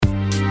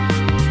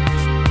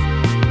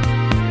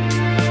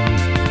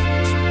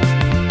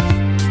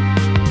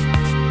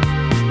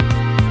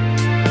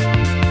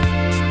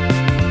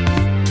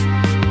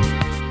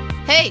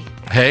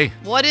Hey.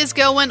 What is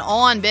going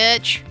on,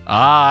 bitch?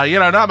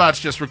 Not much,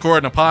 just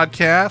recording a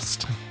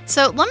podcast.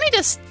 So let me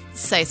just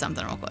say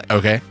something real quick.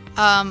 Okay.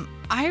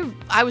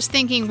 I was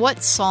thinking,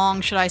 what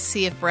song should I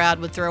see if Brad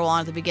would throw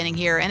on at the beginning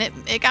here? And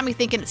it got me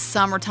thinking it's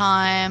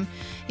summertime.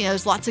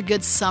 There's lots of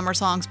good summer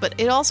songs, but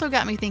it also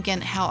got me thinking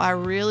how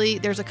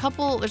there's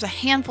a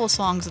handful of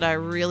songs that I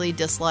really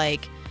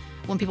dislike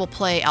when people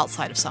play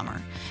outside of summer.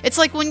 It's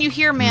like when you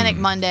hear Manic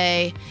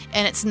Monday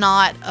and it's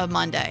not a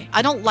Monday.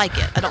 I don't like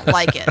it. I don't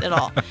like it at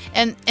all.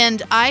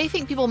 And I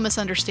think people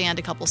misunderstand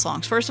a couple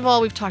songs. First of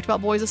all, we've talked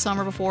about Boys of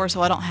Summer before,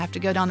 so I don't have to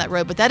go down that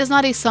road, but that is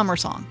not a summer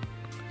song.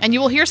 And you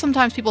will hear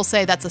sometimes people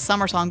say that's a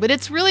summer song, but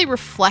it's really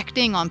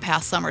reflecting on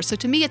past summers. So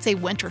to me, it's a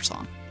winter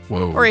song.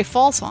 Whoa. Or a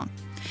fall song.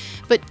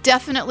 But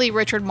definitely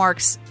Richard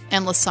Marx'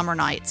 Endless Summer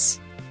Nights.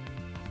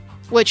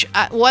 Which,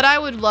 what I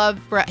would love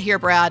hear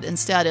Brad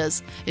instead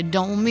is, it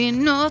don't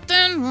mean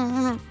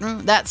nothing,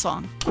 that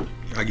song.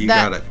 You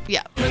got it.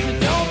 Yeah.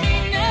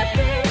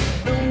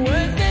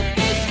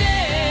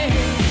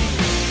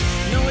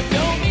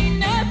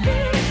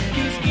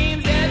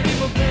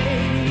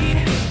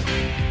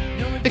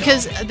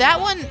 Because that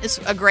one is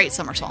a great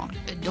summer song.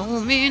 It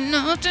don't mean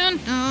nothing,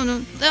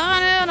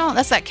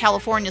 that's that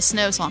California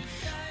snow song.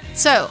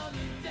 So,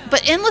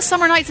 but Endless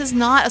Summer Nights is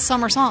not a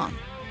summer song.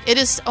 It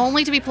is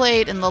only to be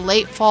played in the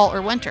late fall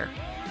or winter.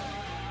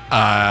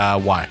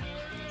 Why?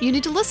 You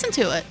need to listen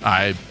to it.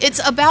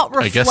 It's about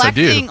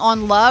reflecting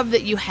on love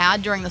that you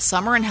had during the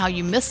summer and how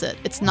you miss it.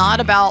 It's not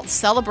about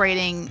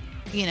celebrating,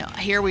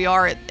 here we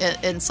are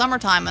in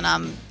summertime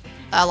and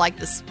I like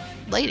this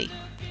lady.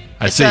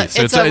 I see.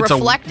 It's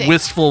a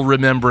wistful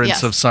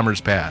remembrance of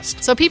summers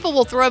past. So people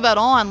will throw that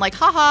on like,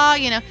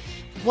 haha,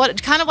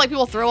 what kind of like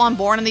people throw on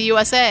Born in the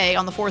USA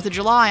on the 4th of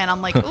July, and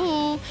I'm like,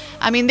 ooh.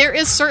 I mean, there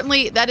is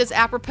certainly, that is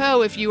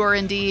apropos if you are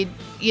indeed,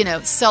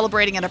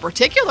 celebrating in a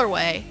particular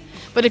way.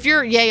 But if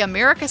you're Yay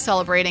America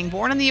celebrating,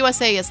 Born in the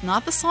USA is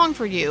not the song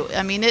for you.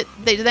 I mean, do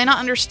they not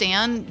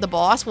understand the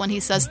boss when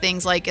he says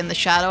things like in the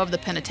shadow of the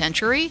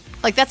penitentiary?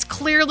 Like that's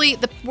clearly,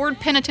 the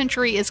word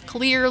penitentiary is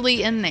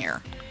clearly in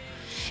there.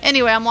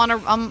 Anyway,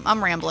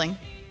 I'm rambling.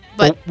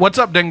 But what's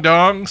up, ding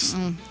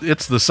dongs?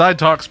 It's the Side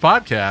Talks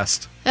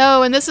podcast.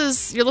 Oh, and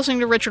you're listening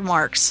to Richard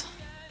Marx.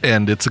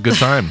 And it's a good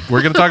time.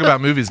 We're going to talk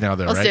about movies now,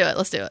 though, right?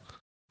 Let's do it.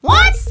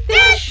 What's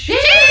this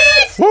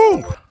shit?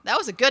 Woo! That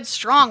was a good,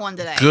 strong one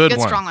today. Good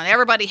one. Strong one.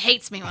 Everybody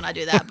hates me when I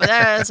do that, but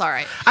that's all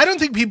right. I don't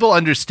think people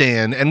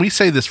understand, and we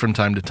say this from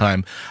time to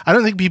time, I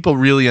don't think people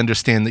really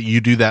understand that you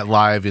do that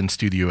live in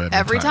studio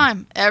every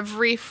time.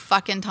 Every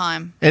fucking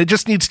time. And it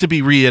just needs to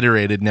be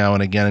reiterated now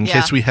and again in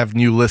case we have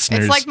new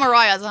listeners. It's like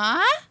Mariah's,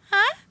 huh?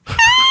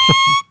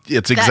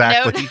 It's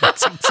exactly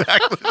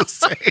the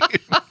same.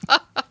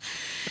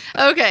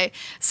 Okay,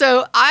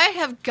 so I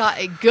have got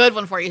a good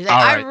one for you today.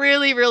 Right. I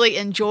really, really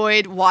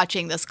enjoyed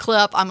watching this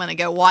clip. I'm going to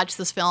go watch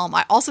this film.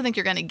 I also think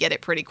you're going to get it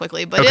pretty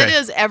quickly, but It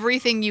is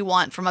everything you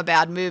want from a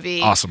bad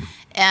movie. Awesome.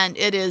 And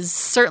it is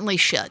certainly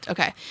shit.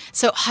 Okay,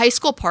 so High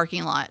School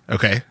Parking Lot.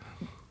 Okay.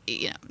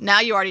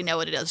 Now you already know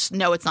what it is.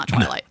 No, it's not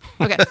Twilight.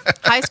 Okay.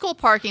 High school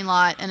parking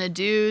lot, and a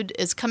dude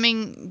is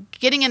getting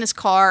in his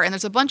car, and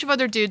there's a bunch of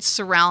other dudes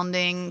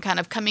surrounding, kind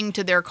of coming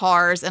to their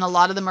cars, and a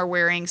lot of them are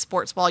wearing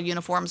sports ball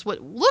uniforms,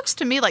 what looks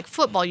to me like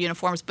football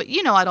uniforms, but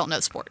I don't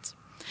know sports.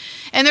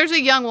 And there's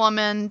a young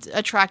woman,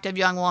 attractive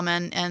young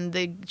woman, and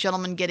the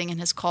gentleman getting in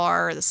his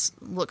car, this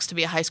looks to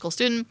be a high school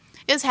student,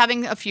 is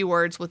having a few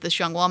words with this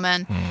young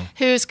woman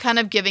who's kind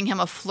of giving him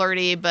a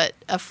flirty but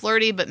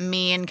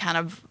mean kind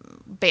of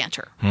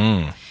banter.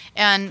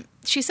 And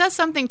she says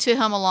something to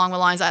him along the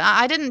lines,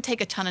 I didn't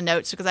take a ton of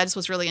notes because I just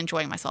was really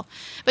enjoying myself,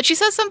 but she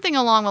says something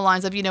along the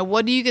lines of,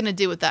 what are you going to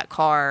do with that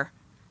car?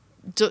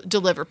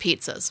 Deliver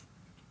pizzas.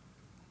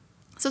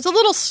 So it's a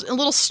little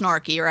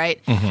snarky, right?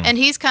 And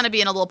he's kind of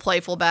being a little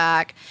playful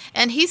back,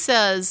 and he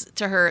says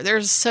to her,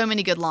 there's so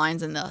many good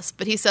lines in this,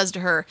 but he says to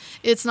her,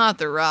 it's not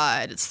the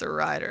ride, it's the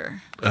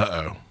rider.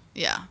 Uh-oh.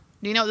 Yeah.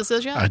 Do you know what this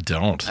is yet? I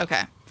don't.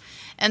 Okay.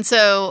 And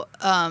so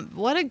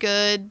what a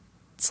good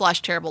 /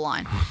 terrible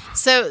line.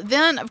 So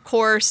then, of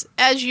course,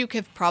 as you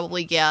have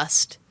probably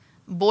guessed,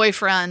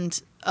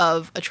 boyfriend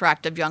of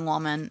attractive young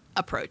woman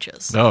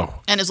approaches.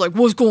 Oh. And is like,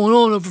 what's going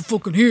on over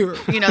fucking here?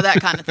 That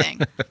kind of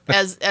thing,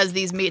 as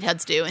these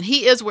meatheads do. And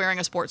he is wearing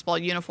a sports ball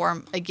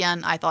uniform.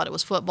 Again, I thought it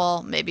was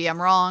football. Maybe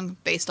I'm wrong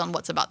based on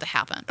what's about to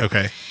happen.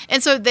 Okay.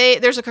 And so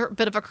there's a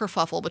bit of a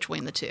kerfuffle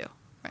between the two.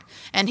 Right.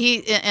 And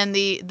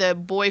the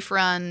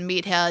boyfriend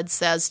meathead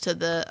says to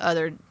the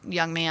other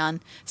young man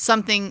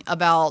something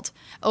about,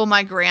 oh,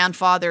 my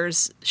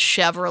grandfather's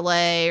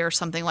Chevrolet or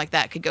something like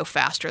that could go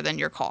faster than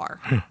your car.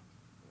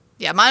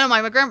 Yeah,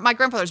 my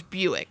grandfather's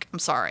Buick. I'm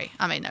sorry,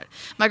 I made note.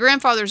 My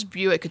grandfather's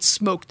Buick could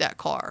smoke that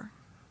car.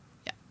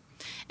 Yeah,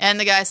 and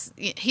the guy,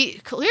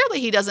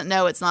 he doesn't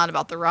know it's not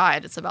about the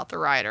ride; it's about the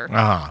rider.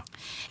 Uh-huh.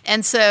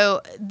 And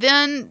so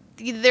then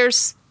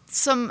there's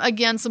some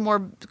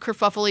more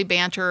kerfuffly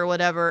banter or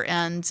whatever,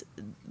 and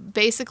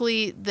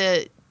basically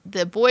the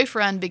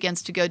boyfriend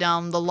begins to go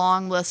down the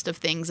long list of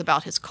things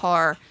about his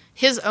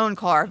own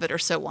car that are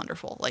so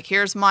wonderful. Like,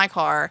 here's my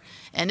car,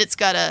 and it's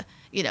got a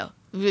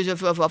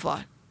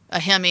a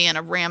Hemi and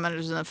a Ram and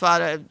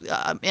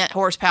a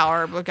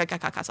horsepower.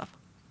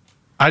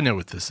 I know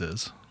what this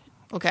is.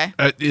 Okay.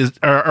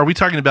 Are we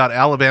talking about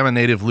Alabama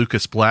native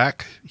Lucas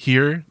Black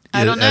here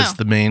I don't know. as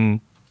the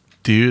main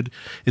dude?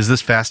 Is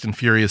this Fast and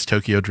Furious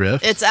Tokyo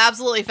Drift? It's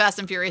absolutely Fast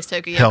and Furious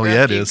Tokyo Hell Drift.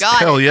 yeah, it You is. got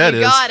Hell it. yeah, it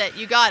You is. got it.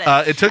 You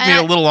got it. It took me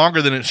a little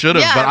longer than it should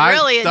have, Yeah, but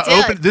really,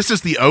 it did. this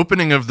is the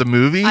opening of the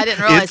movie. I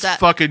didn't realize it's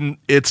that.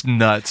 It's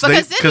nuts.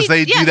 Because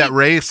They do that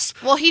race.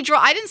 Well,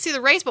 I didn't see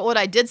the race, but what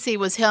I did see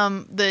was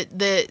him,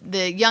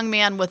 the young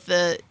man with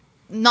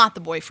not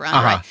the boyfriend,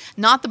 right?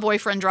 Not the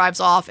boyfriend drives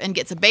off and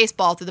gets a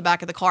baseball through the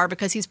back of the car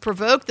because he's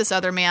provoked this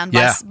other man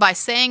by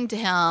saying to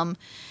him,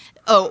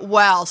 "Oh,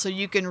 wow, so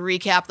you can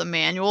recap the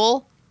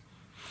manual,"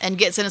 and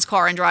gets in his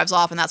car and drives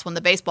off, and that's when the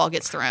baseball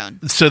gets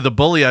thrown. So the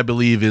bully, I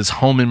believe, is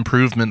Home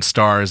Improvement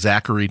star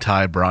Zachary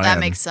Ty Bryan. That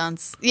makes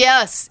sense.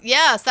 Yes,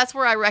 that's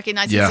where I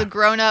recognize he's a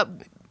grown-up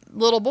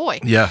little boy.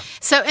 Yeah.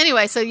 So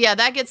anyway,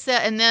 that gets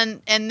set, and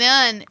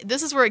then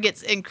this is where it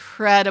gets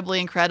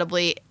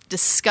incredibly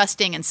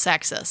disgusting and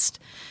sexist,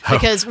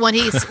 because when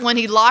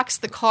he locks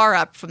the car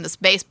up from this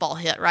baseball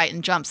hit, right,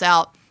 and jumps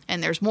out,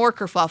 and there's more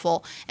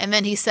kerfuffle, and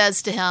then he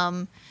says to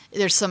him,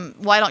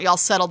 why don't y'all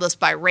settle this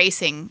by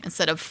racing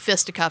instead of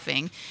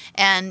fisticuffing?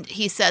 And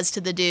he says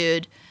to the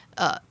dude,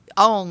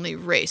 I'll only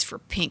race for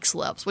pink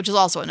slips, which is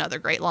also another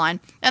great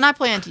line. And I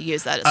plan to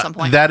use that at some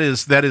point. That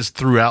is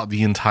throughout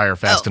the entire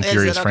Fast and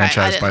Furious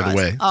franchise, by the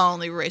way. I'll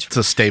only race for It's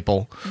a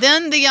staple.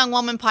 Then the young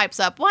woman pipes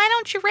up, why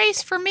don't you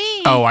race for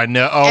me? Oh, I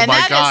know. Oh,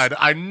 my God.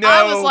 I know.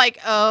 I was like,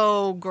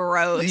 oh,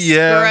 gross.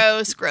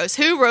 Yeah. Gross.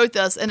 Who wrote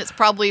this? And it's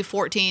probably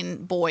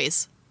 14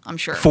 boys, I'm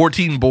sure.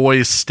 14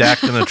 boys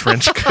stacked in a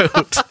trench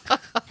coat.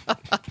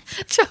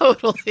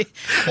 Totally.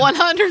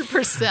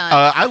 100%.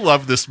 I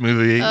love this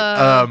movie.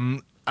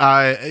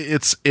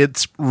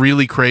 It's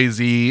really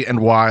crazy and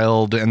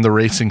wild, and the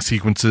racing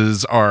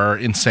sequences are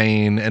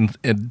insane,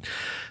 and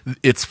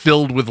it's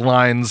filled with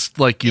lines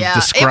like you've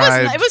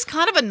described. It was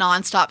kind of a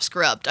nonstop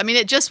script. I mean,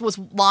 it just was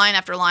line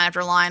after line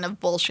after line of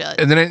bullshit.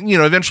 And then,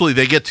 eventually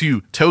they get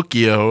to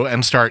Tokyo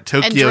and start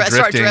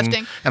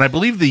drifting. And I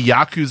believe the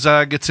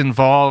Yakuza gets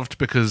involved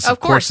because, of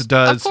course it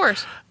does. Of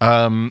course.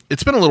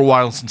 It's been a little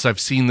while since I've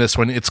seen this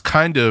one. It's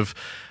kind of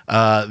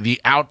the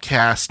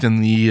outcast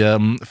in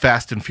the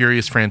Fast and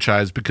Furious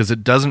franchise because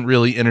it doesn't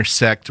really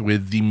intersect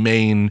with the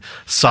main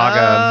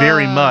saga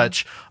very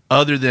much,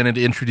 other than it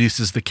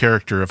introduces the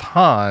character of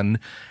Han,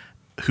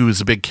 who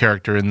is a big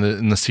character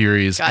in the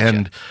series. Gotcha.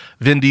 And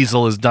Vin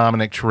Diesel as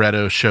Dominic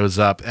Toretto shows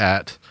up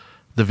at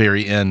the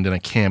very end in a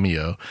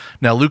cameo.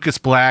 Now, Lucas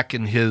Black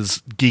and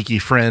his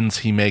geeky friends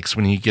he makes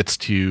when he gets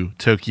to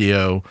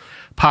Tokyo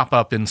pop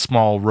up in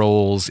small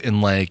roles in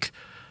like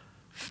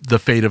The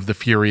Fate of the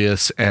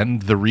Furious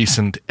and the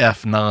recent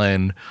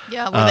F9.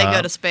 Yeah, where they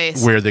go to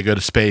space. Where they go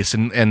to space.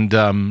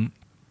 And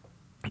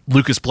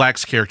Lucas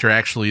Black's character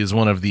actually is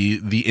one of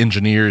the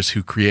engineers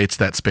who creates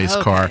that space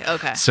car.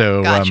 Okay.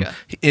 So Gotcha.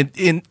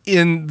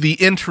 In the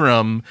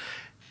interim,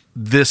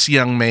 this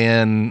young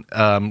man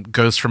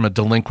goes from a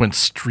delinquent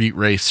street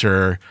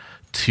racer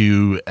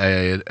to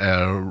a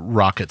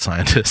rocket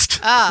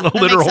scientist, a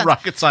literal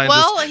rocket scientist.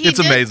 Well, it's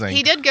amazing.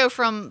 He did go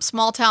from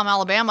small town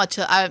Alabama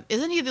to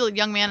isn't he the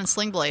young man in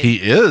Sling Blade? He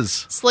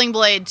is Sling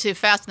Blade to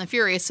Fast and the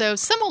Furious, so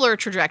similar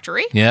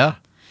trajectory. Yeah.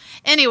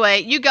 Anyway,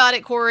 you got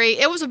it, Corey.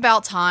 It was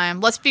about time.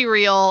 Let's be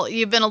real.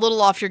 You've been a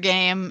little off your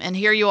game, and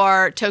here you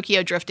are,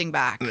 Tokyo drifting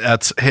back.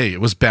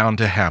 It was bound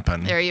to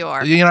happen. There you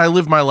are. I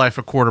live my life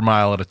a quarter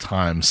mile at a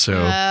time, so.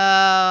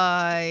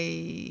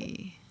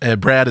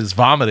 Brad is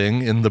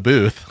vomiting in the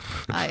booth.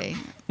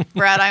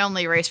 Brad, I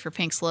only race for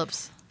pink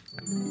slips.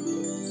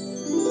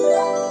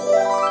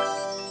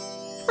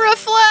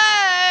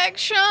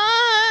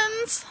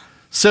 Reflections.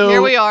 So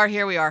here we are.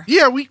 Yeah,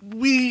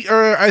 we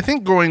are, I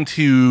think, going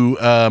to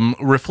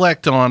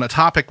reflect on a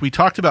topic we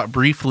talked about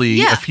briefly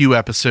a few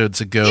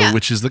episodes ago,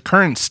 which is the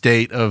current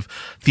state of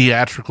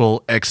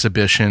theatrical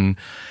exhibition,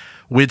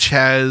 which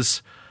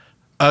has,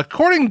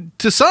 according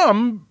to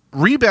some,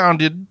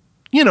 rebounded,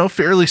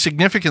 fairly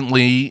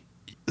significantly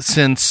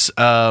since,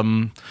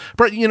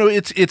 but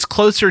it's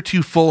closer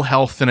to full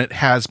health than it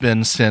has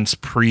been since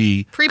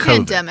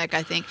pre-pandemic,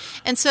 I think.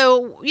 And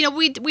so,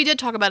 we did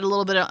talk about it a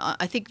little bit,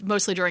 I think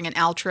mostly during an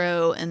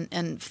outro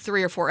and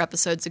 3 or 4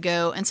 episodes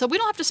ago. And so we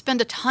don't have to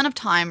spend a ton of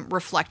time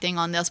reflecting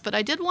on this, but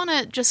I did want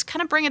to just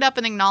kind of bring it up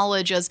and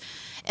acknowledge as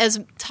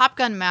Top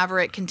Gun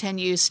Maverick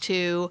continues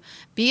to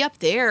be up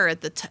there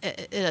at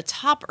a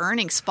top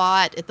earning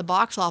spot at the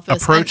box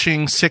office,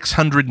 approaching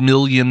 $600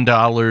 million,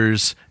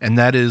 and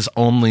that is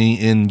only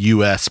in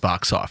U.S.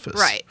 box office.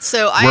 Right.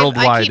 So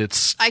worldwide,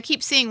 I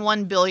keep seeing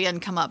 1 billion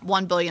come up,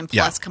 1 billion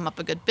plus come up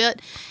a good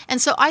bit,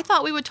 and so I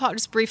thought we would talk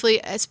just briefly,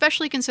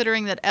 especially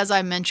considering that, as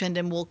I mentioned,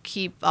 and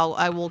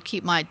I will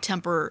keep my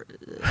temper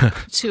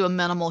to a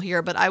minimal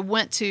here, but I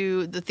went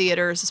to the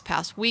theaters this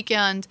past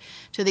weekend,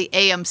 to the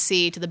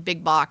AMC, to the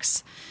big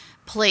box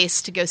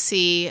place to go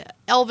see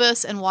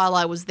Elvis, and while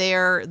I was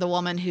there, the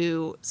woman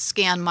who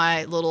scanned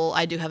my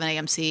I do have an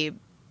AMC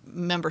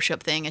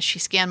membership thing, as she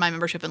scanned my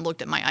membership and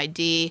looked at my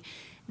ID,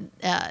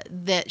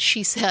 that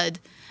she said,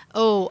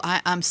 "Oh,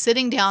 I'm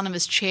sitting down in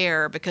his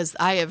chair because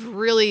I have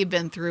really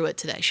been through it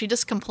today." She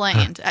just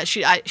complained.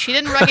 She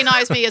didn't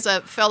recognize me as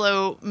a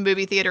fellow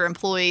movie theater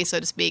employee, so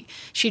to speak.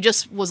 She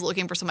just was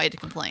looking for somebody to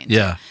complain.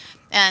 Yeah.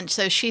 And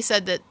so she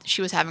said that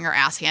she was having her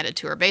ass handed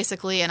to her,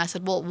 basically. And I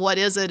said, well, what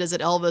is it? Is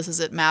it Elvis? Is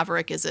it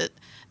Maverick? Is it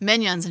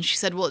Minions? And she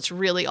said, well, it's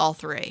really all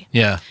three.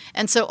 Yeah.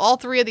 And so all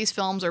three of these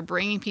films are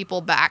bringing people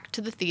back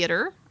to the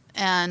theater.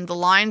 And the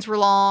lines were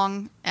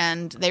long,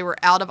 and they were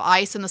out of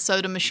ice in the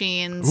soda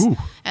machines,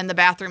 and the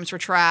bathrooms were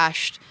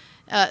trashed.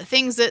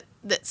 Things that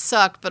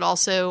suck, but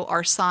also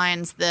are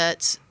signs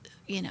that,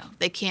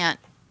 they can't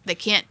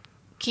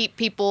keep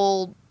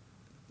people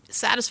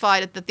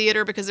satisfied at the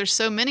theater because there's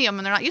so many of them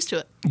and they're not used to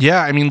it.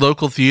 Yeah, I mean,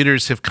 local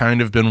theaters have kind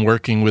of been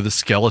working with a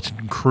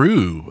skeleton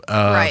crew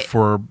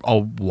for a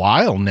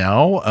while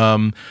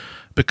now,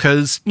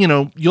 because,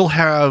 you'll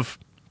have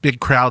big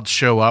crowds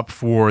show up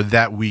for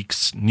that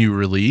week's new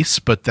release,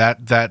 but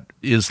that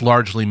is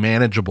largely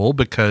manageable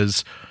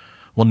because,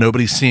 well,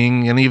 nobody's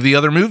seeing any of the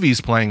other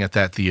movies playing at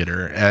that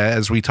theater.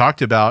 As we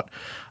talked about,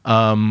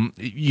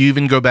 you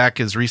even go back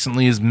as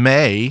recently as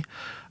May,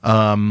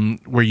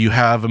 where you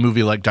have a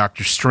movie like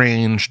Doctor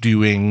Strange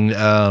doing,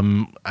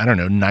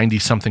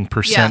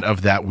 90-something%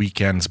 of that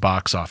weekend's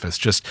box office.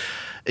 Just,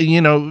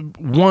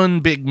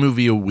 one big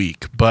movie a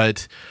week.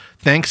 But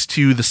thanks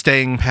to the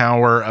staying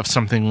power of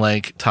something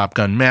like Top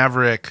Gun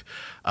Maverick,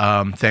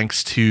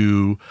 thanks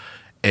to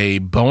a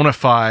bona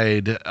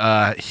fide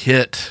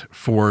hit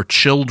for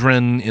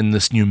children in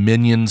this new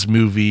Minions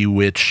movie,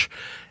 which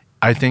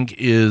I think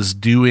is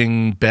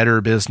doing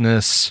better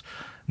business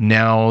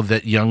now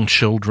that young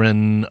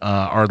children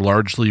are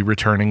largely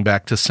returning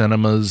back to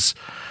cinemas.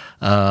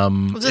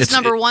 Was this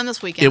number one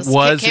this weekend? It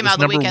was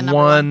number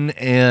one,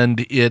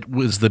 and it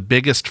was the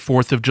biggest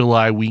 4th of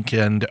July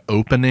weekend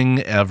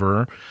opening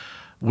ever,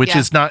 which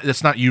is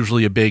it's not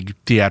usually a big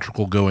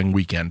theatrical going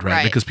weekend,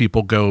 right? Because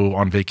people go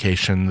on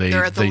vacation.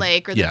 They're at the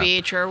lake or the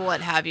beach or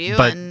what have you,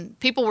 and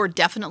people were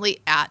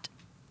definitely at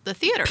the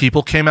theater.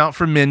 People came out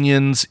for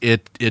Minions.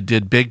 It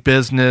did big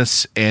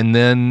business, and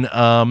then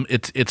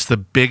it's the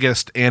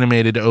biggest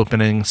animated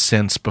opening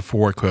since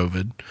before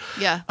COVID.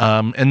 Yeah.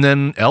 And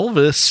then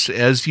Elvis,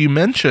 as you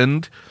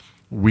mentioned,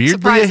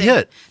 weirdly a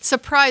hit.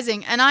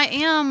 Surprising, and I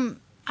am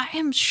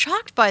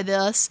shocked by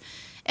this,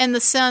 in the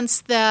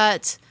sense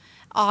that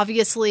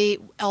obviously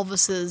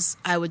Elvis's,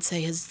 I would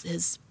say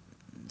his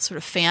sort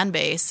of fan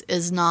base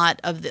is not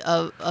of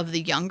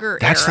the younger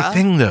That's era. the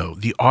thing, though.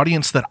 The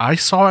audience that I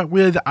saw it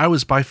with, I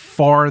was by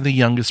far the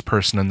youngest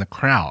person in the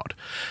crowd.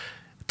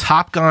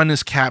 Top Gun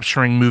is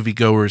capturing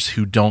moviegoers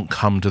who don't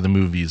come to the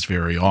movies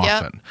very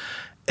often.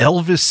 Yep.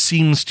 Elvis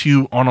seems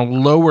to, on a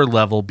lower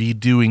level, be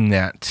doing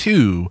that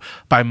too,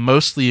 by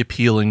mostly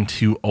appealing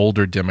to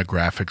older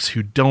demographics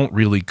who don't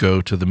really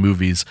go to the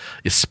movies,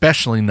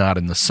 especially not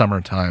in the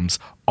summer times,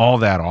 all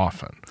that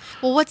often.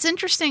 Well, what's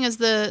interesting is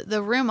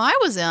the room I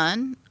was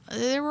in,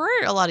 there were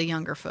a lot of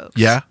younger folks.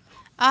 Yeah.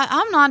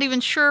 I'm not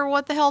even sure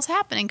what the hell's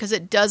happening, because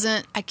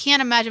I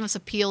can't imagine it's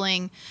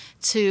appealing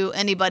to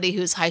anybody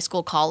who's high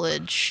school,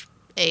 college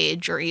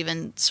age, or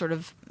even sort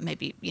of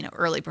maybe,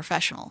 early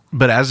professional.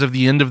 But as of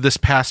the end of this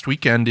past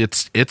weekend,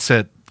 it's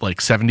at like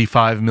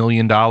 $75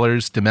 million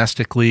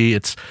domestically.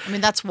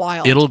 That's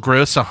wild. It'll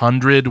gross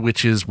 100,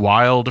 which is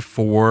wild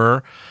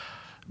for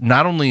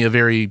not only a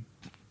very,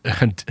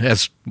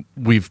 as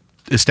we've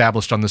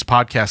established on this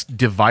podcast,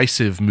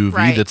 divisive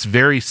movie that's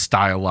very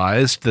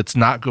stylized, that's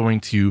not going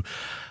to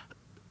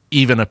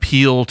even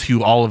appeal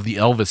to all of the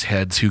Elvis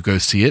heads who go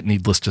see it,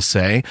 needless to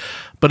say.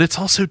 But it's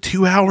also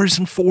 2 hours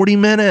and 40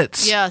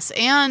 minutes. Yes,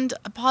 and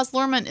Baz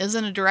Luhrmann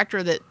isn't a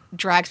director that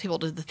drags people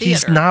to the theater.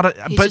 He's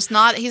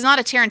not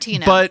a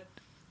Tarantino. But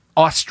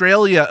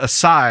Australia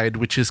aside,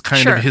 which is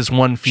kind of his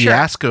one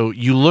fiasco,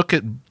 you look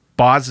at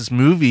Baz's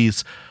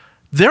movies,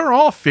 they're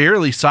all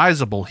fairly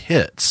sizable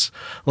hits.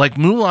 Like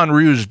Moulin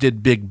Rouge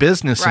did big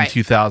business in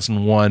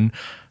 2001.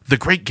 The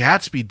Great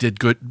Gatsby did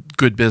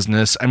good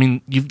business. I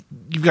mean, you've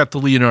got the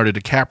Leonardo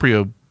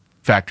DiCaprio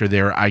factor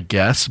there, I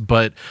guess,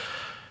 but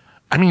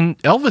I mean,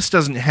 Elvis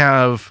doesn't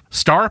have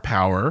star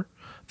power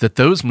that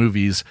those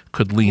movies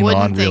could lean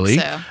on, really.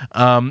 Think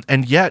so.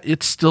 And yet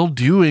it's still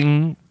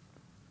doing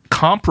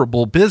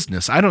comparable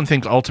business. I don't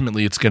think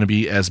ultimately it's going to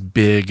be as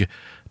big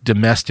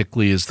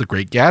domestically as The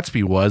Great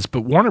Gatsby was,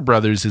 but Warner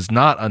Brothers is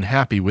not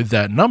unhappy with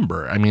that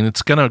number. I mean,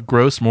 it's going to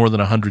gross more than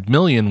 $100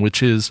 million,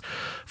 which is,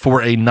 for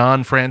a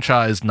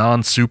non-franchise,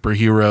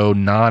 non-superhero,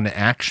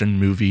 non-action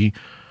movie,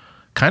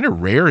 kind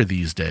of rare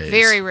these days.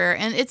 Very rare.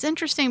 And it's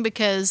interesting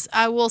because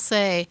I will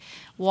say,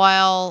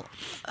 while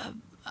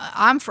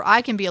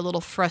I can be a little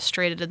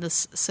frustrated in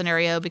this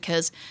scenario,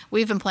 because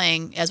we've been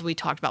playing, as we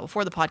talked about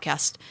before the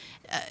podcast,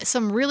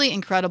 some really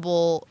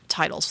incredible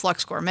titles.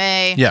 Flux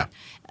Gourmet. Yeah.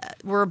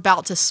 We're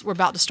about to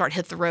start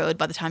Hit the Road.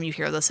 By the time you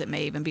hear this, it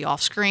may even be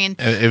off screen.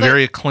 A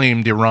very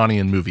acclaimed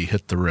Iranian movie,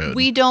 Hit the Road.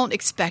 We don't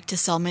expect to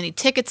sell many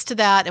tickets to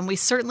that, and we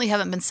certainly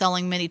haven't been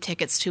selling many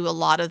tickets to a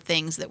lot of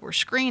things that we're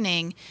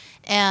screening.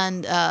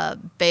 And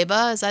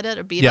Beba, is that it?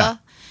 Or Biba?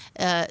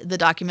 the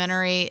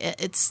documentary.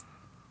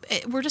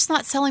 We're just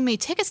not selling many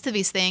tickets to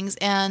these things,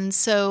 and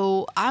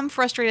so I'm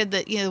frustrated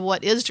that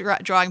what is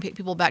drawing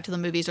people back to the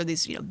movies are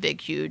these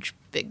big, huge,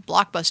 big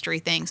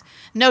blockbustery things.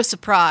 No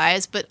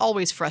surprise, but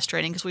always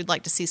frustrating because we'd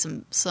like to see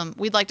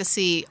we'd like to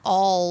see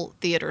all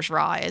theaters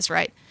rise,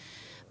 right?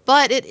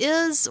 But it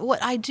is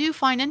what I do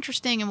find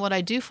interesting and what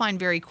I do find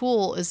very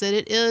cool is that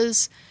it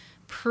is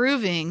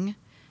proving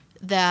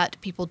that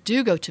people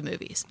do go to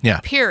movies.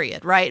 Yeah.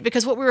 Period. Right?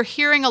 Because what we were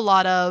hearing a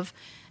lot of.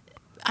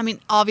 I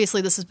mean,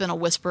 obviously this has been a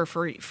whisper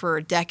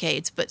for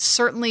decades, but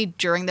certainly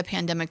during the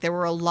pandemic, there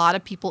were a lot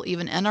of people,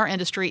 even in our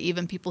industry,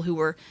 even people who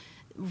were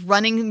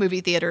running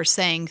movie theaters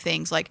saying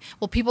things like,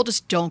 well, people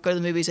just don't go to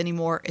the movies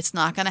anymore. It's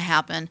not going to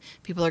happen.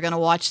 People are going to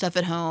watch stuff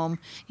at home.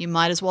 You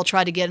might as well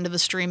try to get into the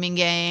streaming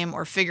game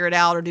or figure it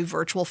out or do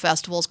virtual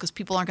festivals because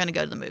people aren't going to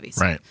go to the movies.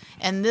 Right.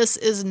 And this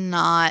is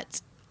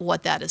not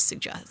what that is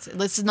suggesting.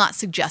 This does not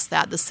suggest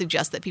that. This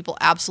suggests that people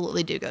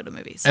absolutely do go to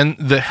movies. And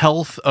the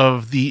health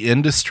of the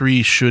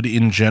industry should,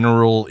 in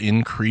general,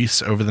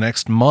 increase over the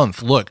next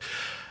month. Look,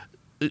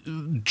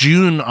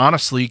 June,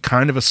 honestly,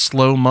 kind of a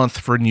slow month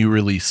for new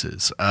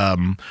releases.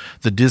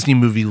 The Disney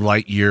movie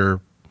Lightyear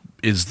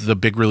is the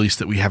big release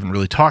that we haven't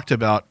really talked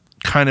about.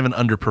 Kind of an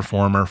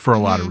underperformer for a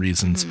lot of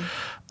reasons.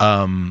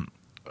 One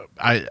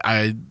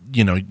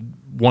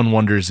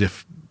wonders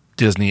if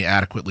Disney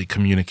adequately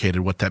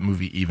communicated what that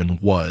movie even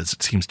was.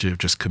 It seems to have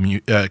just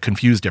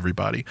confused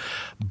everybody.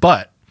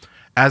 But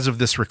as of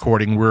this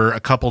recording, we're a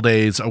couple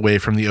days away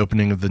from the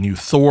opening of the new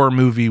Thor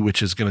movie,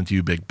 which is going to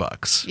do big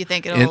bucks. You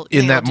think it'll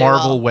in that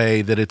Marvel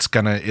way that it's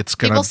gonna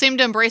people seem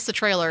to embrace the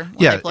trailer.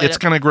 It's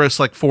gonna gross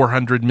like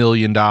 $400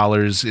 million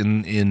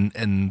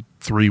in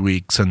 3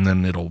 weeks, and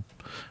then it'll,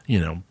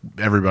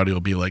 everybody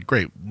will be like,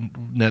 great,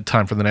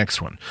 time for the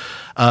next one.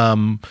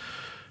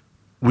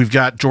 We've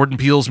got Jordan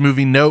Peele's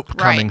movie Nope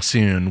coming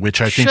soon,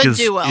 which I think is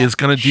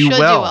going to do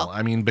well.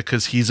 I mean,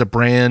 because he's a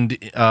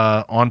brand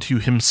onto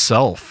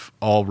himself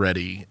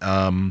already.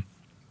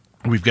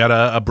 We've got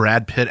a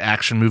Brad Pitt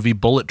action movie,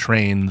 Bullet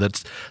Train,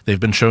 they've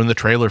been showing the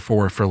trailer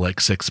for like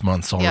 6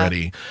 months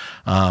already.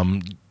 Yeah.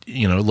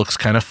 It looks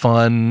kind of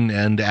fun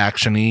and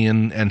actiony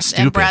and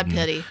stupid.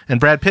 And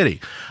Brad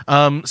Pitty.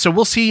 So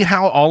we'll see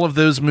how all of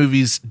those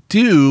movies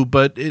do,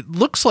 but it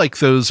looks like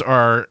those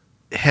are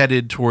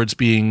headed towards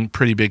being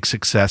pretty big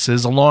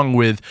successes, along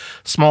with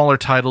smaller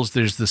titles.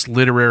 There's this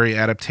literary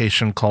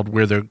adaptation called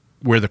Where the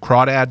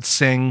Crawdads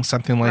Sing,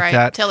 something like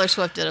that. Taylor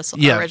Swift did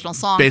an original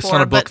song based on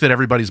a book that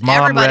everybody's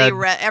mom read.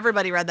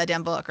 Everybody read that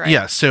damn book, right?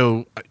 Yeah,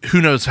 so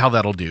who knows how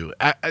that'll do.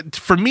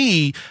 For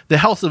me, the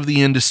health of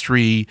the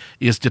industry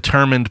is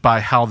determined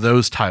by how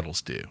those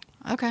titles do.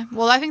 Okay.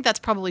 Well, I think that's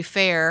probably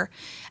fair.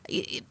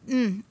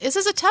 This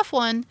is a tough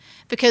one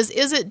because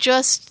is it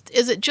just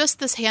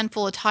this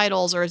handful of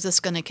titles, or is this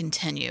going to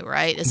continue?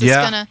 Right? Is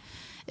this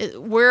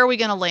where are we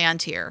going to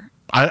land here?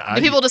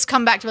 Do people just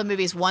come back to the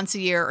movies once a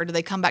year, or do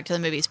they come back to the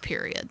movies?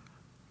 Period.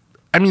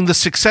 I mean, the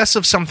success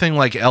of something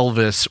like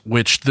Elvis,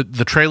 which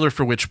the trailer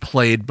for which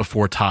played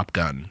before Top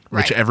Gun,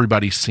 which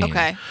everybody's seen.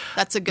 Okay,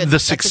 that's a good. The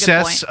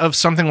success of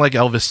something like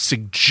Elvis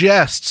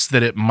suggests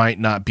that it might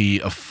not be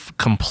a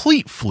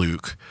complete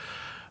fluke.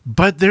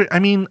 But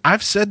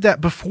I've said that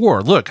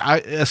before. Look,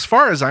 as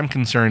far as I'm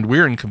concerned,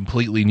 we're in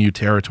completely new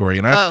territory,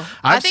 and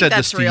I've said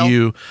this to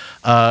you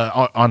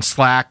on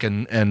Slack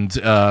and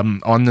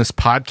on this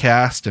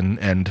podcast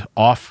and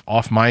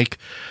off mic.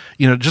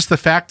 Just the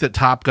fact that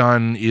Top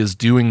Gun is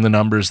doing the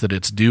numbers that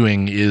it's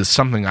doing is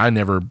something I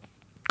never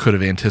could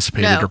have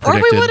anticipated or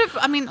predicted. Or we would have.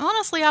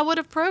 Honestly, I would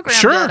have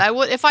programmed it. I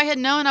would, if I had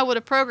known, I would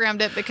have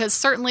programmed it, because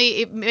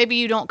certainly maybe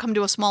you don't come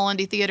to a small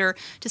indie theater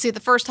to see it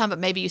the first time, but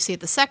maybe you see it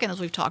the second, as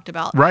we've talked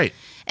about. Right.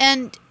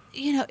 And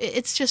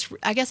it's just,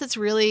 I guess it's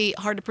really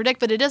hard to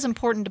predict, but it is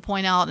important to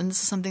point out, and this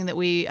is something that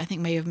I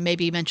think may have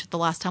maybe mentioned the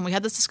last time we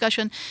had this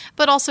discussion,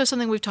 but also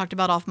something we've talked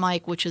about off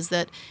mic, which is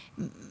that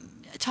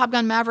Top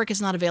Gun Maverick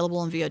is not available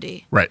on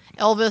VOD. Right.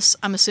 Elvis,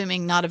 I'm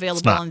assuming, not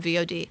available on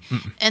VOD.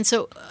 Mm-mm. And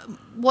so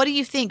what do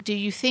you think? Do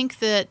you think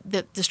that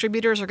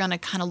distributors are going to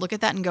kind of look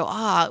at that and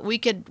go, we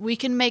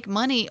can make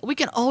money. We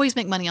can always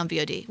make money on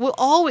VOD.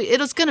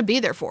 It is going to be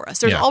there for us.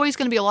 There's always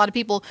going to be a lot of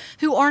people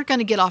who aren't going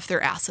to get off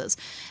their asses.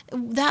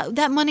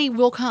 That money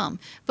will come.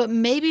 But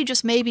maybe,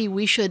 just maybe,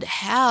 we should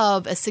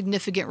have a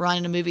significant run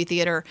in a movie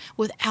theater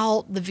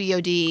without the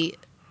VOD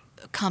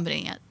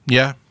accompanying it.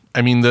 Yeah.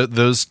 I mean,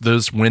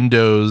 those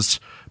windows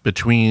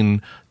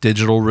between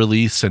digital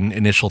release and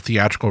initial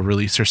theatrical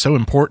release are so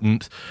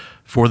important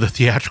for the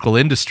theatrical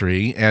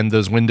industry, and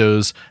those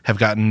windows have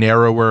gotten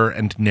narrower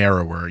and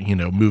narrower.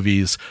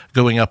 Movies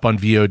going up on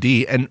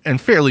VOD and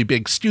fairly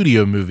big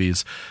studio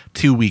movies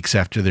 2 weeks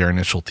after their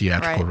initial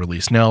theatrical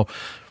release. Now,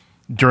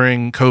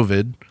 during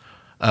COVID,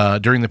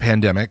 during the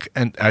pandemic,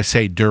 and I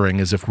say during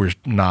as if we're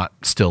not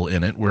still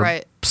in it.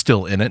 We're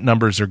still in it.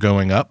 Numbers are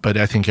going up, but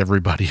I think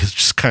everybody has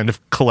just kind of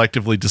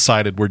collectively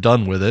decided we're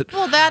done with it.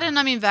 Well, that, and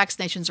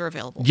vaccinations are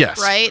available. Yes.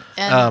 Right?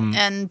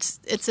 And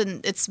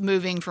it's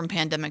moving from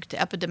pandemic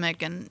to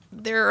epidemic, and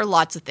there are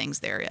lots of things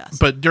there, yes.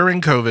 But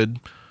during COVID,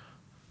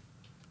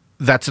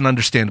 that's an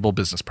understandable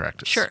business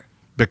practice. Sure.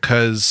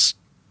 Because,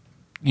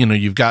 you know,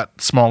 you've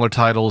got smaller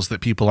titles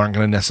that people aren't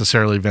going to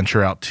necessarily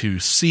venture out to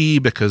see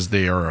because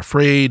they are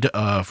afraid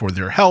for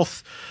their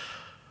health.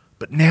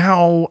 But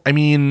now, I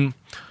mean,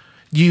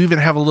 you even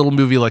have a little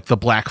movie like The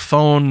Black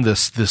Phone,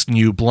 this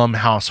new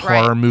Blumhouse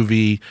horror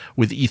movie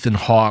with Ethan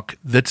Hawke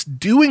that's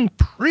doing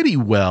pretty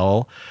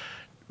well,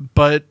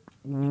 but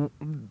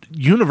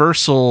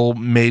Universal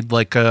made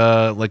like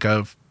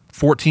a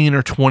 14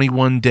 or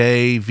 21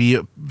 day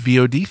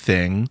VOD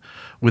thing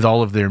with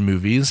all of their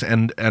movies,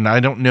 and I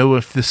don't know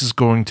if this is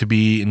going to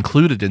be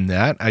included in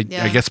that. I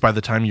guess by the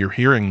time you're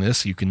hearing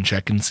this, you can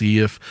check and see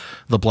if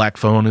The Black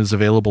Phone is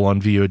available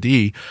on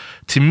VOD.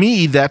 To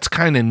me, that's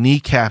kind of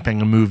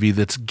kneecapping a movie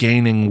that's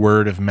gaining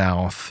word of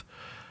mouth.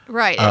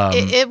 Right.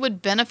 It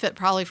would benefit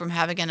probably from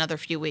having another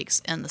few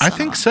weeks in the cinema. I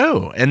think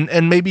so.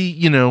 And maybe,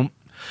 you know,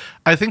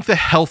 I think the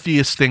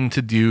healthiest thing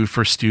to do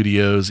for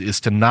studios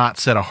is to not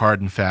set a hard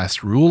and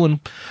fast rule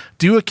and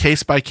do a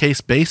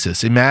case-by-case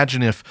basis.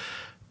 Imagine if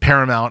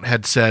Paramount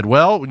had said,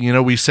 well, you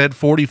know, we said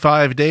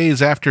 45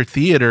 days after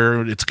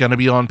theater, it's going to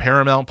be on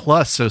Paramount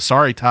Plus. So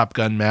sorry, Top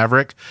Gun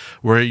Maverick,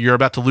 where you're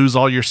about to lose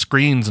all your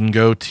screens and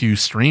go to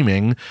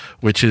streaming,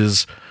 which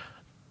is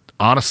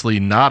honestly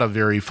not a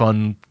very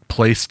fun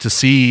place to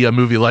see a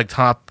movie like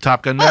Top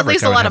Gun Maverick. Well, it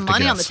leaves a lot of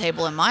money on the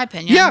table, in my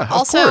opinion. Yeah,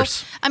 also, of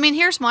course. I mean,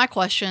 here's my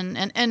question,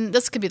 and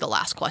this could be the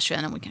last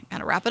question, and we can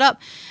kind of wrap it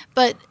up.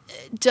 But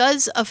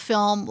does a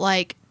film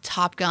like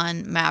Top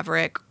Gun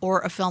Maverick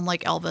or a film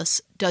like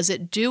Elvis, does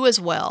it do as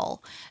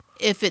well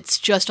if it's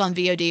just on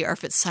VOD or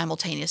if it's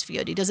simultaneous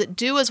VOD? Does it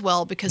do as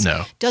well? Because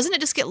doesn't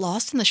it just get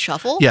lost in the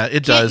shuffle? Yeah,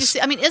 it does.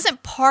 I mean,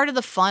 isn't part of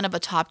the fun of a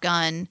Top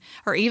Gun,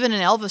 or even an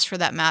Elvis for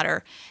that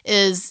matter,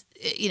 is,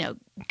 you know,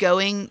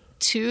 going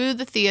to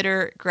the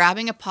theater,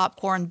 grabbing a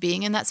popcorn,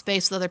 being in that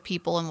space with other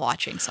people and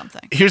watching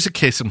something? Here's a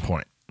case in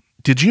point.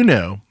 Did you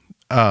know,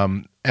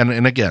 and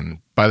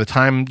again, by the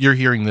time you're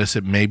hearing this,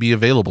 it may be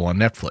available on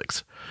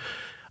Netflix.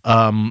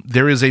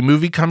 There is a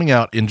movie coming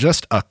out in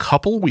just a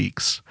couple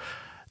weeks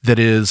that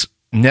is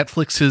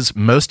Netflix's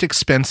most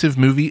expensive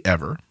movie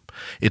ever.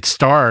 It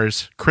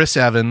stars Chris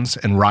Evans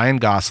and Ryan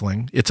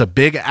Gosling. It's a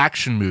big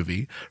action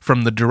movie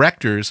from the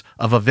directors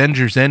of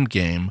Avengers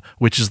Endgame,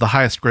 which is the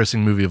highest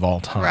grossing movie of all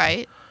time.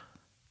 Right.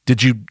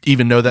 Did you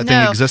even know that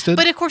thing existed?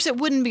 But of course it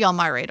wouldn't be on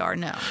my radar,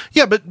 no.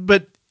 Yeah, but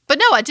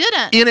no, I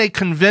didn't. In a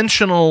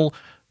conventional,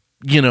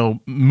 you know,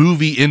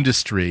 movie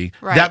industry,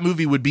 that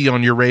movie would be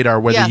on your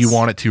radar whether you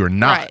want it to or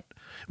not. Right.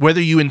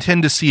 Whether you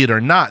intend to see it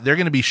or not, they're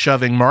going to be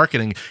shoving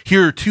marketing.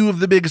 Here are two of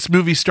the biggest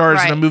movie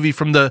stars in a movie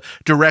from the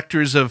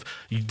directors of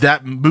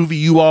that movie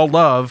you all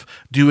love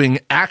doing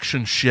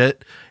action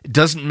shit. It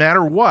doesn't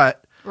matter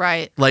what.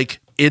 Right. Like,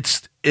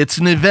 it's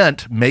an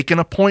event. Make an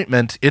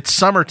appointment. It's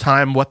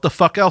summertime. What the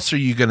fuck else are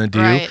you going to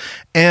do? Right.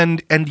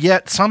 And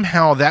yet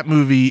somehow that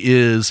movie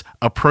is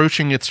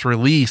approaching its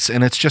release,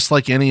 and it's just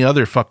like any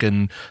other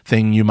fucking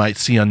thing you might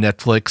see on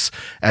Netflix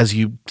as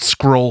you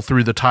scroll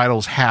through the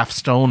titles half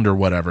stoned or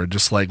whatever.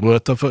 Just like,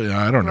 what the fuck?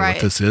 I don't know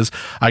what this is.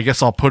 I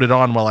guess I'll put it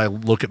on while I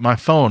look at my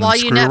phone while and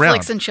screw you Netflix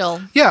around. And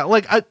chill. Yeah,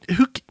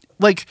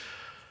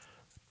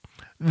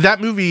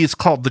 that movie is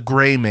called The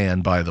Gray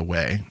Man, by the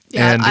way.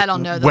 Yeah, and I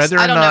don't know this. Whether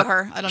or I don't not, know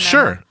her. I don't know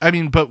Sure. her. I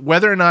mean, but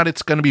whether or not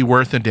it's going to be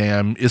worth a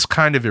damn is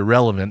kind of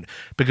irrelevant,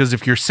 because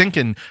if you're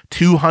sinking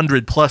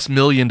 $200+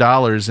 million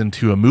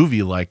into a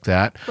movie like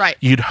that,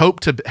 you'd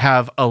hope to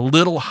have a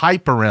little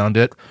hype around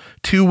it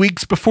 2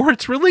 weeks before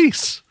its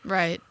release.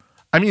 Right.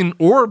 I mean,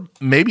 or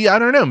maybe, I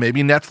don't know,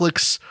 maybe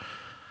Netflix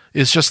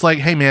is just like,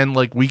 hey man,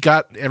 like, we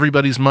got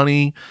everybody's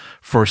money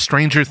for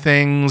Stranger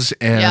Things,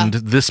 and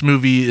this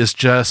movie is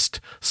just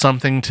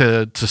something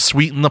to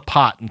sweeten the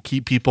pot and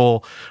keep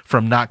people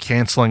from not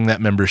canceling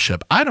that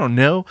membership. I don't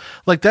know.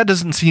 Like, that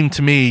doesn't seem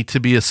to me to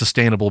be a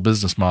sustainable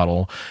business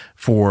model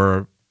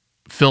for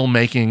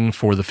filmmaking,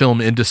 for the film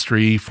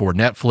industry, for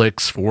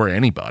Netflix, for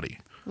anybody.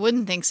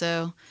 Wouldn't think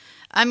so.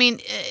 I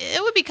mean,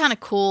 it would be kind of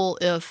cool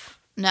if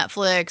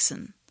Netflix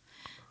and,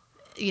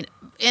 you know,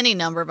 any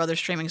number of other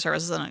streaming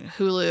services,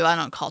 Hulu, I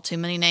don't call too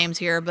many names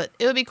here, but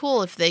it would be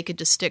cool if they could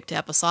just stick to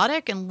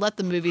episodic and let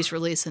the movies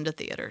release into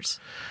theaters.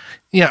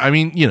 Yeah, I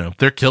mean, you know,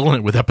 they're killing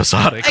it with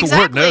episodic. Exactly.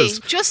 Lord knows.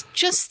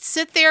 Just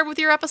sit there with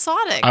your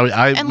episodic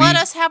and let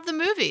us have the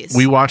movies.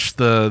 We watched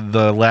the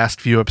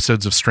last few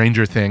episodes of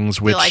Stranger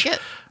Things, which... You like it?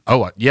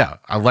 Oh, yeah,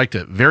 I liked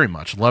it very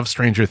much. Love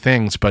Stranger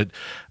Things, but,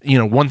 you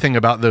know, one thing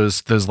about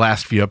those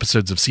last few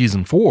episodes of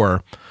season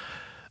 4...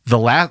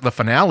 The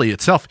finale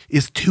itself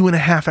is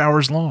 2.5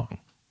 hours long.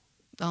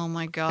 Oh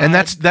my God. And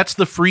that's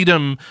the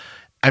freedom.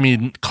 I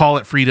mean, call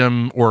it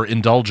freedom or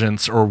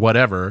indulgence or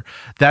whatever.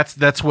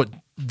 That's what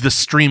the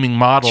streaming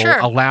model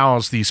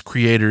allows these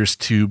creators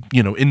to,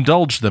 you know,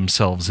 indulge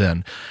themselves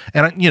in.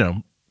 And, you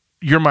know,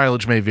 your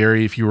mileage may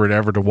vary if you were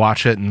ever to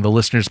watch it, and the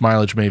listeners'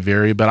 mileage may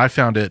vary, but I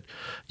found it,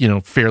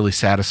 fairly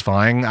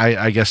satisfying.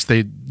 I guess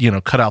they,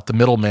 cut out the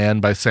middleman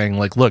by saying,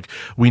 like, look,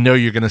 we know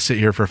you're going to sit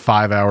here for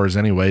 5 hours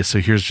anyway, so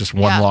here's just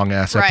one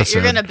long-ass episode.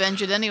 You're going to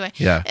binge it anyway.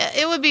 Yeah.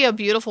 It would be a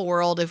beautiful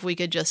world if we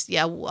could just,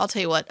 I'll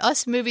tell you what,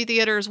 us movie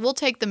theaters, we'll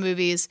take the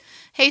movies.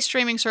 Hey,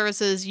 streaming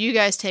services, you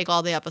guys take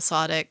all the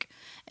episodic,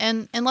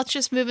 and let's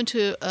just move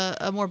into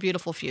a more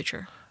beautiful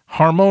future.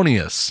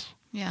 Harmonious.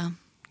 Yeah.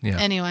 Yeah.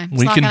 Anyway,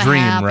 we can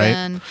dream,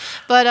 happen. right?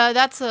 But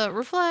that's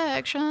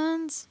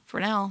reflections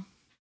for now.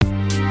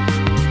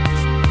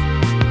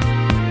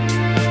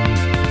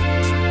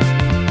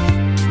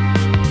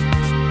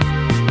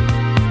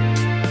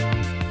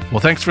 Well,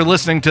 thanks for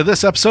listening to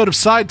this episode of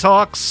Side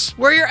Talks.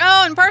 We're your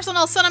own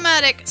personal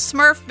cinematic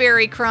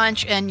Smurfberry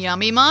Crunch and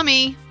Yummy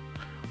Mummy.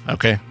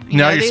 Okay.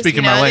 Now you're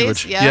speaking my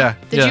language. Yeah.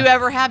 Did you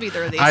ever have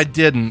either of these? I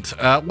didn't.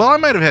 Well, I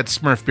might have had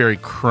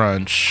Smurfberry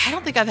Crunch. I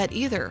don't think I've had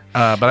either.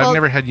 But I've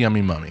never had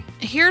Yummy Mummy.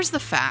 Here's the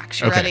facts.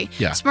 You ready?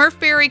 Yeah.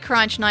 Smurfberry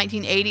Crunch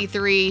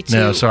 1983 to...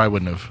 No, so I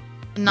wouldn't have.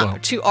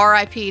 To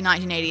RIP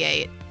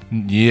 1988.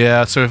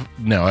 Yeah, so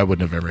no, I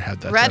wouldn't have ever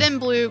had that. Red and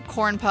blue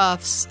corn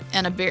puffs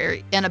and a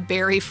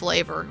berry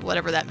flavor,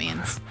 whatever that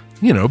means.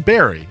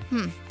 Berry.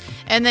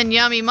 And then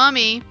Yummy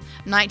Mummy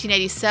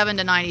 1987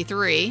 to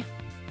 93.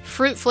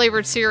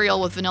 Fruit-flavored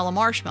cereal with vanilla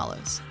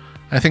marshmallows.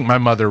 I think my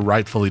mother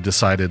rightfully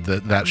decided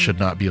that should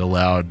not be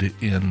allowed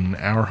in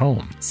our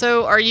home.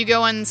 So are you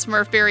going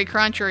Smurfberry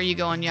Crunch or are you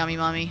going Yummy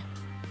Mummy?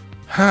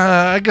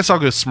 I guess I'll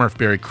go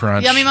Smurfberry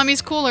Crunch. Yummy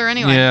Mummy's cooler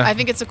anyway. Yeah. I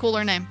think it's a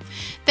cooler name.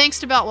 Thanks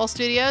to Boutwell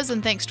Studios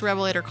and thanks to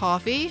Revelator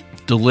Coffee.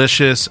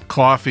 Delicious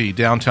coffee,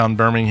 downtown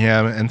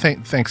Birmingham. And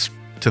thanks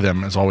to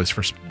them, as always,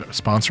 for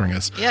sponsoring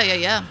us.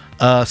 Yeah.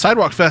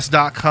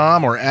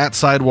 Sidewalkfest.com or at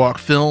Sidewalk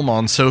Film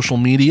on social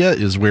media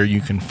is where you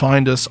can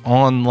find us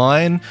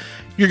online.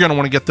 You're going to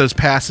want to get those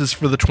passes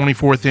for the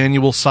 24th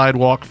Annual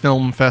Sidewalk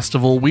Film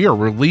Festival. We are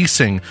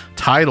releasing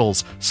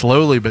titles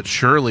slowly but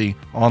surely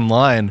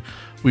online.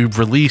 We've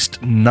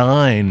released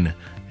 9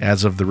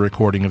 as of the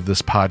recording of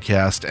this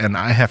podcast, and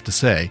I have to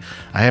say,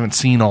 I haven't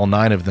seen all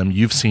 9 of them.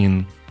 You've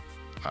seen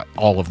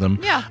all of them.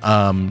 Yeah.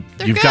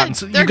 You've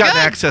gotten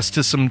access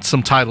to some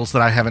titles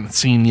that I haven't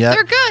seen yet.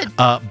 They're good.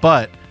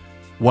 But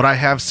what I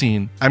have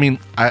seen,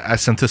 I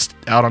sent this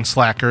out on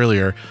Slack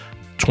earlier.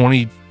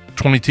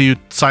 2022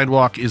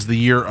 Sidewalk is the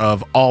year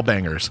of all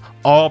bangers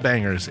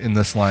in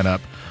this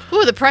lineup.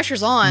 Ooh, the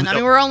pressure's on.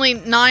 We're only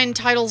 9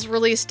 titles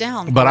released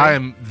down. But I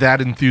am that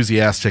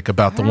enthusiastic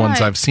about the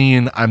ones I've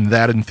seen. I'm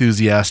that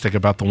enthusiastic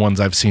about the ones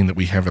I've seen that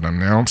we haven't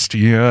announced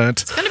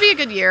yet. It's going to be a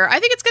good year. I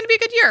think it's going to be a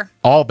good year.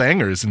 All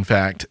bangers, in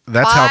fact.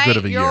 That's how good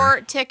of a year. Buy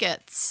your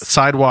tickets.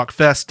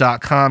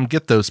 Sidewalkfest.com.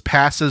 Get those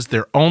passes.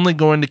 They're only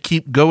going to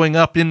keep going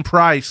up in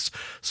price.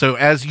 So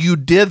as you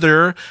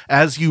dither,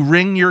 as you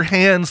wring your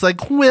hands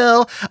like,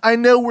 well, I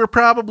know we're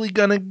probably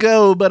going to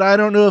go, but I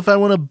don't know if I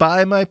want to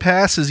buy my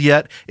passes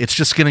yet. It's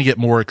just going to get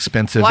more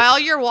expensive. While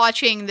you're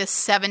watching this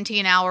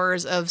 17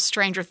 hours of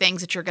Stranger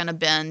Things that you're going to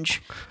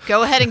binge,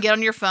 go ahead and get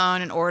on your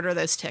phone and order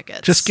those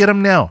tickets. Just get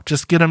them now.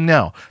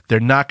 They're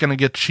not going to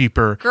get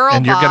cheaper,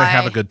 and you're going to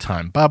have a good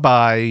time.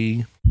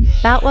 Bye-bye.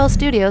 Boutwell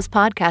Studios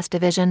Podcast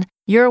Division.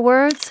 Your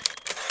words,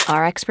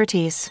 our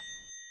expertise.